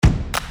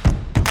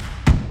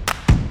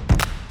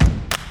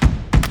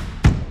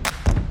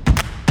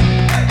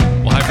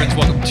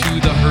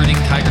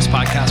Tigers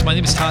podcast. My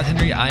name is Todd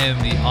Henry. I am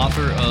the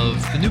author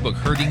of the new book,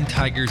 Herding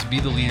Tigers, Be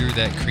the Leader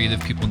That Creative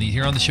People Need.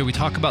 Here on the show, we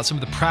talk about some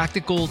of the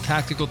practical,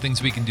 tactical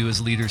things we can do as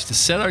leaders to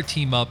set our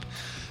team up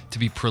to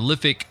be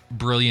prolific,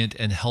 brilliant,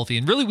 and healthy.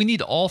 And really, we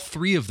need all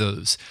three of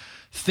those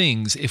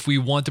things if we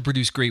want to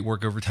produce great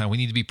work over time. We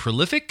need to be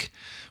prolific,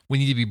 we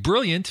need to be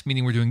brilliant,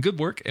 meaning we're doing good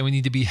work, and we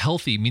need to be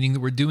healthy, meaning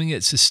that we're doing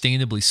it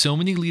sustainably. So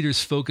many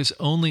leaders focus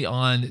only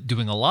on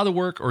doing a lot of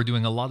work or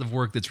doing a lot of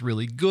work that's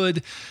really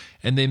good,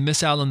 and they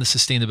miss out on the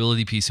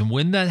sustainability piece. And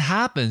when that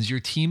happens, your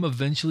team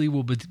eventually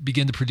will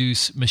begin to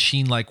produce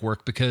machine-like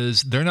work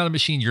because they're not a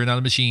machine, you're not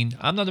a machine,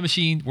 I'm not a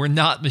machine, we're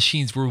not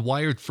machines, we're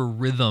wired for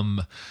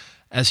rhythm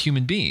as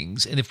human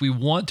beings. And if we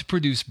want to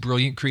produce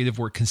brilliant creative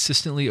work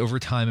consistently over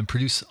time and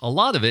produce a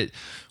lot of it,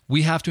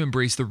 we have to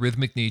embrace the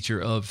rhythmic nature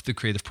of the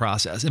creative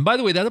process. And by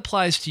the way, that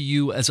applies to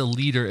you as a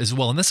leader as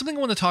well. And that's something I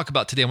want to talk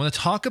about today. I want to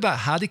talk about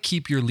how to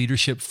keep your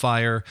leadership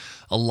fire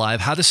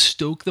alive, how to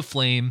stoke the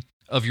flame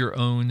of your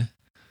own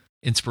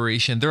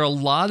inspiration. There are a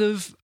lot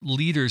of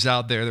leaders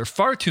out there. There are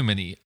far too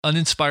many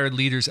uninspired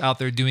leaders out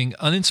there doing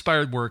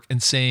uninspired work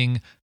and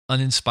saying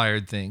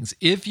uninspired things.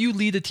 If you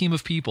lead a team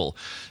of people,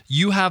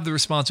 you have the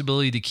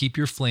responsibility to keep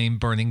your flame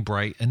burning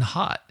bright and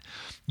hot.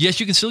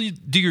 Yes, you can still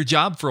do your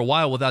job for a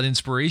while without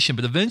inspiration,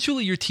 but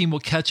eventually your team will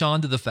catch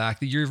on to the fact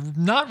that you're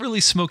not really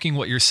smoking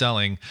what you're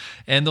selling,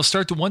 and they'll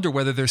start to wonder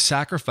whether their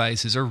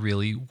sacrifices are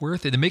really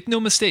worth it. And make no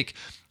mistake,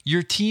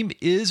 your team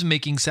is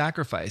making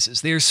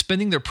sacrifices. They are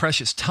spending their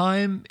precious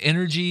time,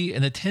 energy,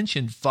 and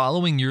attention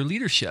following your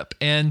leadership.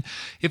 And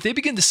if they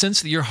begin to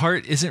sense that your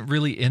heart isn't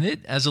really in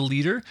it as a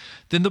leader,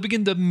 then they'll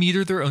begin to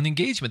meter their own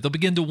engagement. They'll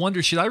begin to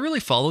wonder, should I really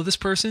follow this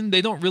person?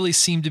 They don't really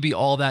seem to be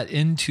all that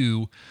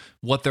into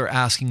what they're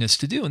asking us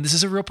to do. And this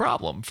is a real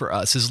problem for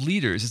us as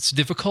leaders. It's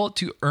difficult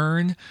to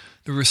earn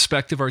the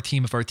respect of our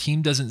team if our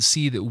team doesn't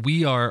see that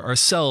we are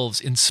ourselves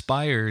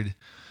inspired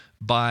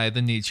by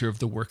the nature of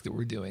the work that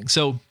we're doing.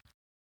 So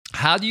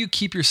how do you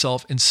keep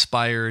yourself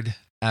inspired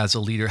as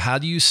a leader? How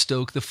do you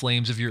stoke the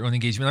flames of your own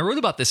engagement? I wrote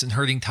about this in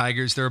Herding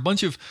Tigers. There are a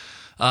bunch of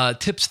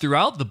tips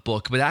throughout the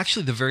book, but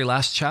actually the very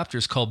last chapter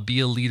is called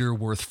Be a Leader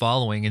Worth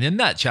Following. And in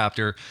that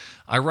chapter,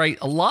 I write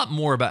a lot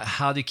more about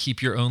how to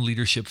keep your own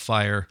leadership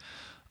fire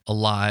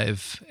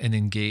alive and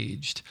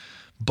engaged.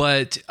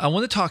 But I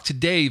want to talk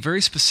today very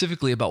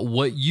specifically about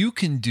what you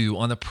can do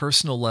on a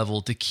personal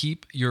level to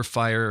keep your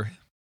fire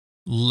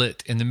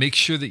lit and to make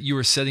sure that you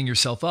are setting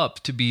yourself up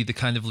to be the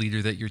kind of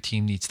leader that your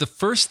team needs. The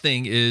first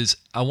thing is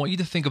I want you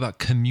to think about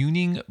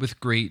communing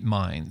with great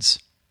minds.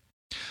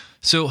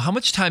 So how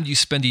much time do you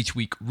spend each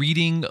week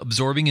reading,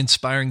 absorbing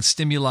inspiring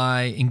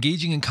stimuli,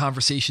 engaging in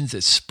conversations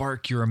that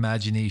spark your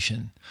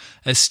imagination?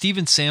 As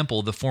Stephen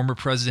Sample, the former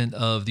president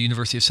of the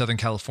University of Southern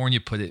California,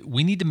 put it,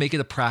 we need to make it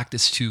a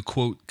practice to,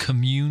 quote,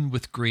 commune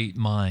with great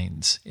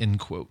minds,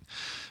 end quote.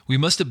 We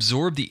must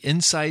absorb the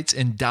insights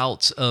and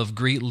doubts of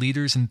great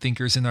leaders and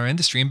thinkers in our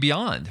industry and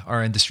beyond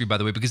our industry, by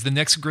the way, because the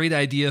next great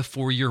idea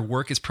for your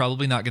work is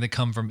probably not going to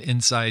come from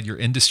inside your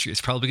industry. It's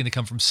probably going to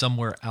come from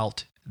somewhere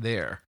out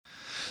there.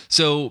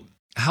 So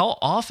how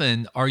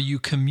often are you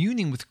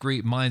communing with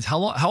great minds?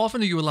 How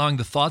often are you allowing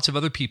the thoughts of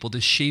other people to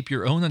shape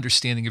your own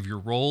understanding of your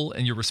role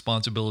and your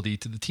responsibility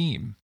to the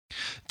team?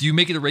 Do you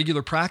make it a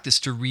regular practice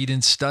to read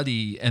and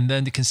study and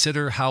then to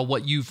consider how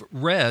what you've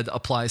read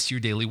applies to your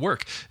daily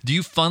work? Do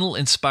you funnel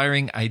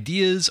inspiring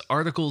ideas,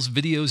 articles,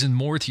 videos, and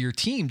more to your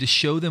team to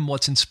show them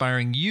what's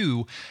inspiring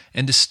you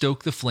and to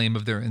stoke the flame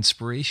of their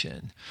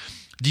inspiration?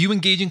 Do you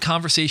engage in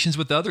conversations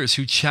with others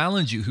who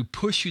challenge you, who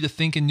push you to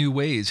think in new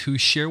ways, who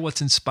share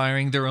what's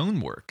inspiring their own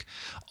work?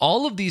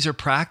 All of these are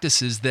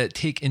practices that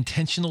take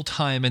intentional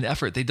time and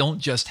effort. They don't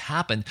just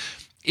happen.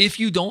 If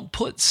you don't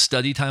put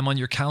study time on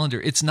your calendar,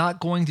 it's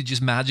not going to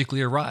just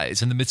magically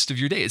arise in the midst of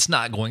your day. It's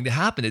not going to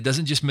happen. It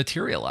doesn't just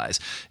materialize.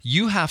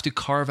 You have to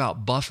carve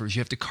out buffers. You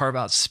have to carve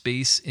out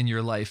space in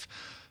your life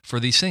for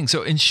these things.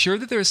 So ensure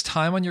that there's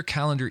time on your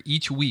calendar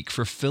each week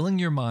for filling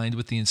your mind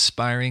with the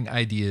inspiring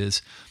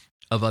ideas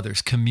of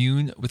others.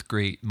 Commune with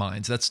great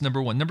minds. That's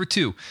number one. Number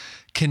two,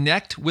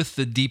 connect with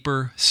the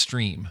deeper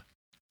stream.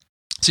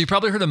 So you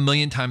probably heard a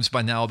million times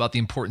by now about the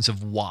importance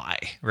of why,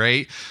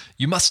 right?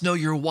 You must know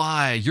your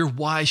why. Your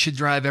why should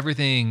drive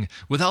everything.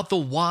 Without the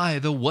why,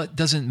 the what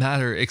doesn't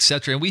matter,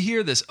 etc. And we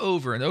hear this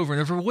over and over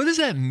and over. What does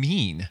that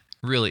mean?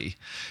 Really,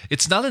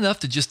 it's not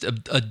enough to just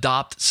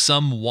adopt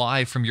some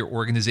why from your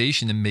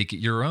organization and make it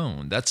your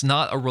own. That's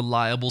not a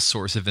reliable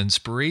source of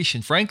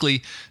inspiration.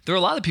 Frankly, there are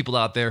a lot of people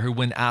out there who,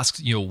 when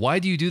asked, why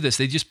do you do this?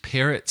 They just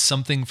parrot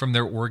something from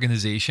their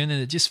organization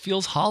and it just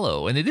feels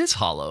hollow. And it is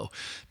hollow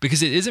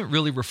because it isn't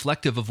really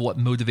reflective of what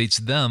motivates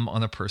them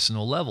on a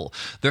personal level.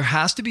 There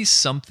has to be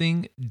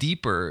something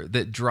deeper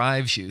that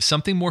drives you,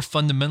 something more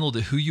fundamental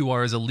to who you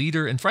are as a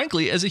leader and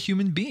frankly, as a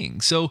human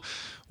being. So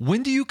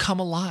when do you come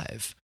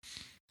alive?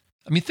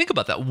 I mean, think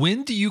about that.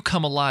 When do you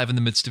come alive in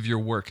the midst of your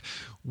work?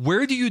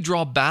 Where do you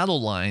draw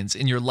battle lines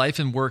in your life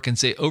and work and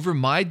say, over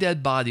my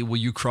dead body, will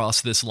you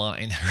cross this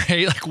line,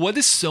 right? Like, what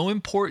is so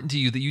important to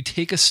you that you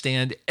take a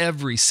stand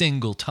every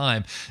single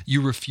time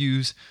you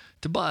refuse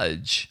to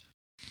budge?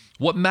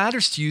 What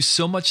matters to you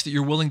so much that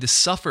you're willing to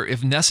suffer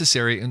if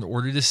necessary in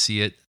order to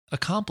see it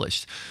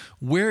accomplished?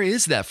 Where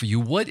is that for you?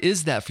 What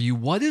is that for you?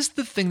 What is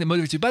the thing that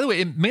motivates you? By the way,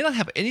 it may not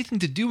have anything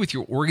to do with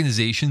your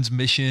organization's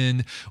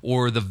mission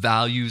or the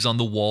values on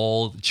the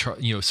wall,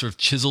 sort of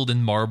chiseled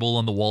in marble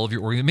on the wall of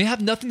your organization. It may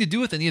have nothing to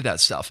do with any of that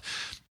stuff.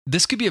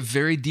 This could be a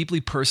very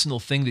deeply personal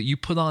thing that you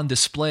put on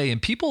display,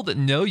 and people that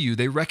know you,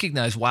 they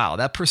recognize, wow,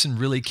 that person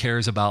really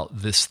cares about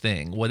this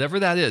thing. Whatever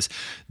that is,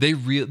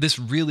 this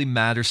really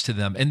matters to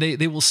them. And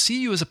they will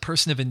see you as a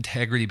person of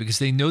integrity because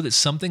they know that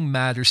something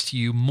matters to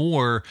you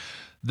more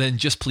than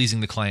just pleasing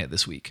the client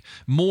this week,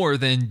 more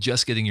than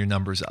just getting your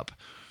numbers up,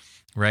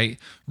 right?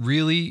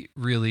 Really,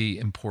 really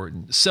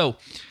important. So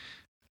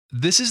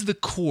this is the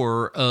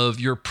core of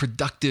your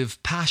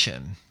productive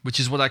passion, which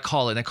is what I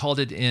call it. And I called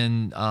it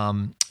in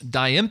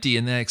Die Empty,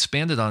 and then I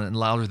expanded on it in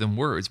Louder Than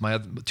Words,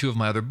 two of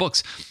my other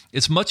books.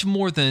 It's much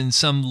more than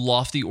some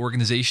lofty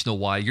organizational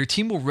why. Your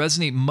team will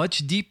resonate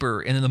much deeper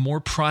and in a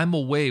more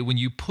primal way when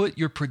you put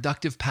your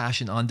productive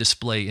passion on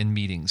display in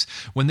meetings.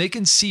 When they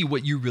can see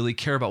what you really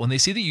care about, when they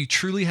see that you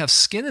truly have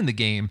skin in the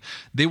game,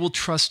 they will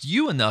trust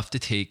you enough to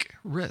take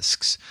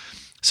risks.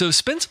 So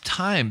spend some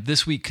time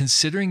this week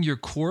considering your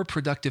core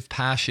productive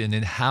passion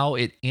and how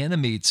it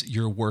animates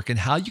your work and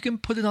how you can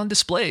put it on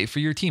display for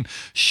your team.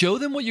 Show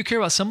them what you care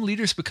about. Some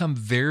leaders become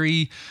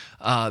very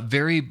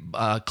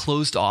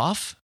closed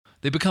off.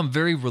 They become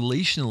very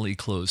relationally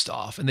closed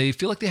off, and they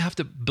feel like they have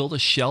to build a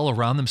shell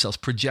around themselves,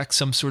 project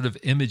some sort of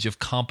image of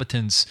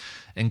competence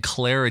and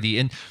clarity.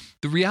 And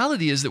the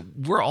reality is that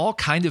we're all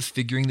kind of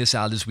figuring this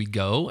out as we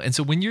go. And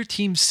so when your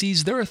team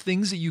sees there are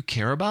things that you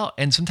care about,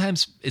 and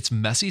sometimes it's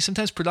messy,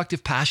 sometimes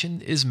productive passion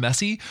is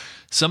messy.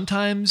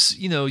 Sometimes,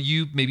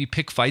 you maybe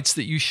pick fights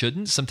that you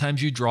shouldn't.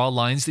 Sometimes you draw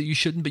lines that you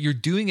shouldn't, but you're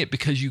doing it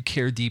because you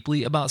care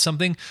deeply about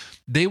something.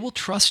 They will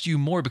trust you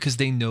more because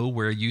they know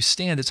where you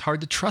stand. It's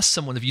hard to trust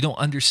someone if you don't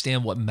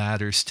understand what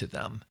matters to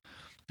them.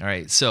 All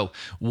right, so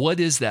what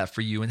is that for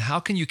you, and how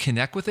can you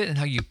connect with it, and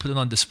how you put it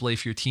on display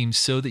for your team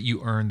so that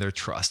you earn their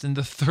trust? And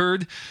the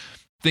third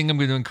thing I'm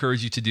going to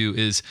encourage you to do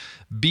is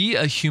be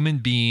a human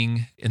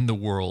being in the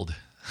world.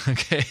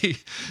 Okay,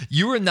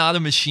 you are not a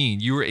machine.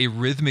 You are a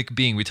rhythmic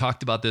being. We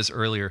talked about this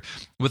earlier,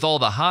 with all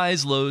the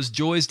highs, lows,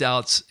 joys,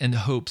 doubts, and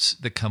hopes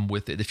that come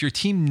with it. If your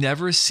team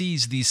never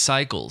sees these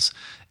cycles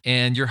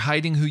and you're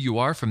hiding who you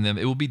are from them,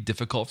 it will be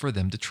difficult for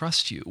them to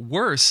trust you.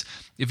 Worse,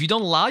 if you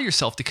don't allow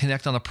yourself to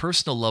connect on a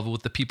personal level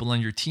with the people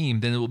on your team,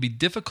 then it will be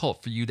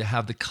difficult for you to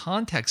have the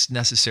context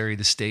necessary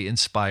to stay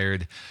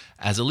inspired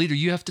as a leader.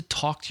 You have to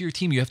talk to your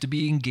team. You have to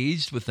be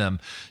engaged with them.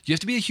 You have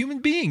to be a human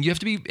being. You have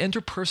to be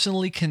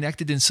interpersonally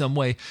connected in some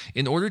way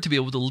in order to be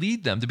able to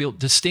lead them, to be able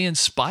to stay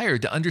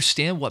inspired, to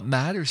understand what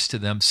matters to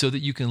them so that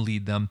you can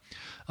lead them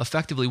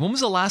effectively. When was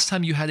the last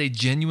time you had a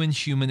genuine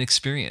human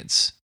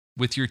experience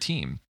with your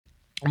team?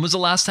 When was the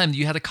last time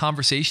you had a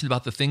conversation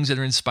about the things that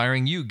are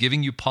inspiring you,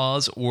 giving you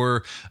pause,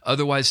 or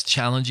otherwise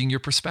challenging your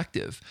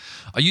perspective?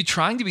 Are you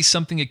trying to be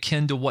something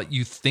akin to what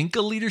you think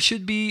a leader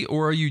should be,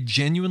 or are you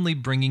genuinely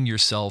bringing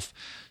yourself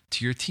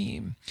to your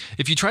team?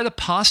 If you try to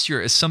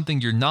posture as something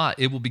you're not,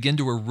 it will begin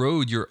to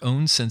erode your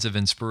own sense of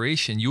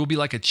inspiration. You will be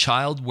like a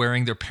child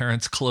wearing their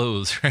parents'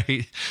 clothes,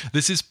 right?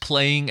 This is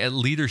playing at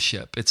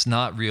leadership. It's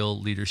not real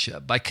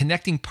leadership. By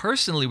connecting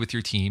personally with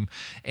your team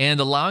and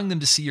allowing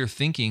them to see your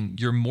thinking,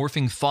 your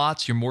morphing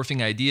thoughts, your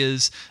morphing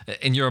ideas,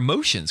 and your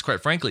emotions,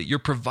 quite frankly, you're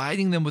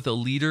providing them with a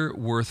leader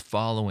worth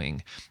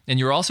following. And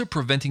you're also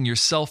preventing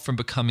yourself from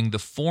becoming the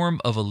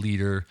form of a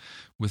leader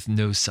with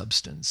no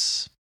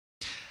substance.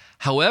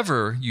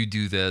 However you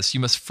do this,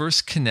 you must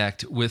first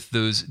connect with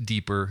those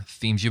deeper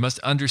themes. You must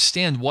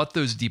understand what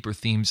those deeper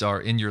themes are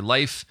in your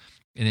life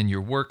and in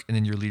your work and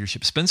in your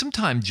leadership. Spend some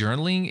time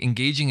journaling,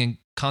 engaging in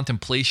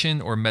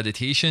contemplation or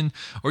meditation,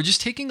 or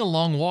just taking a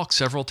long walk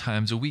several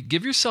times a week.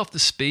 Give yourself the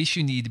space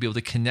you need to be able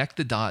to connect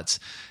the dots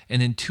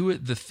and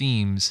intuit the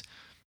themes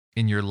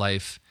in your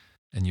life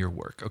and your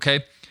work,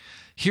 okay?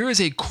 Here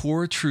is a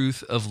core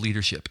truth of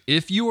leadership.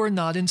 If you are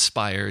not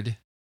inspired,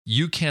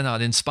 you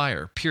cannot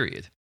inspire,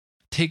 period.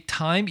 Take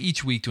time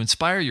each week to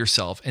inspire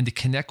yourself and to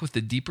connect with the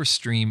deeper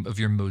stream of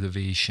your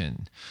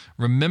motivation.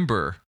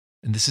 Remember,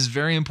 and this is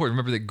very important,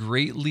 remember that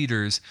great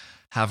leaders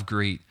have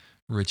great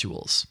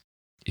rituals.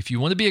 If you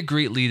want to be a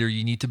great leader,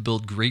 you need to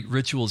build great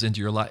rituals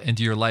into your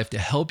life to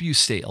help you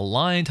stay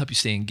aligned, help you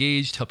stay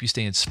engaged, help you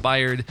stay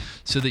inspired,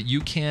 so that you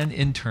can,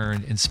 in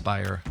turn,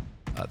 inspire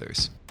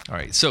others. All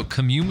right, so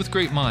commune with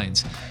great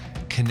minds,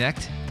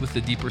 connect with the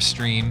deeper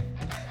stream,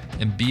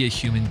 and be a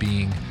human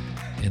being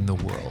in the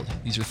world.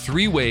 These are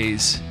 3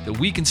 ways that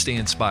we can stay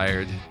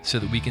inspired so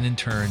that we can in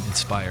turn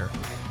inspire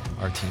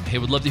our team. Hey,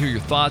 would love to hear your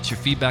thoughts, your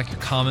feedback, your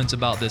comments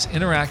about this.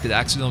 Interact at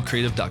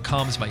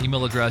accidentalcreative.com is my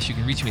email address. You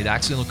can reach me at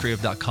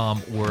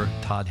accidentalcreative.com or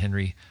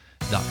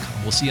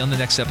toddhenry.com. We'll see you on the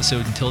next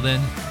episode. Until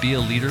then, be a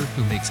leader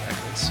who makes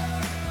echoes.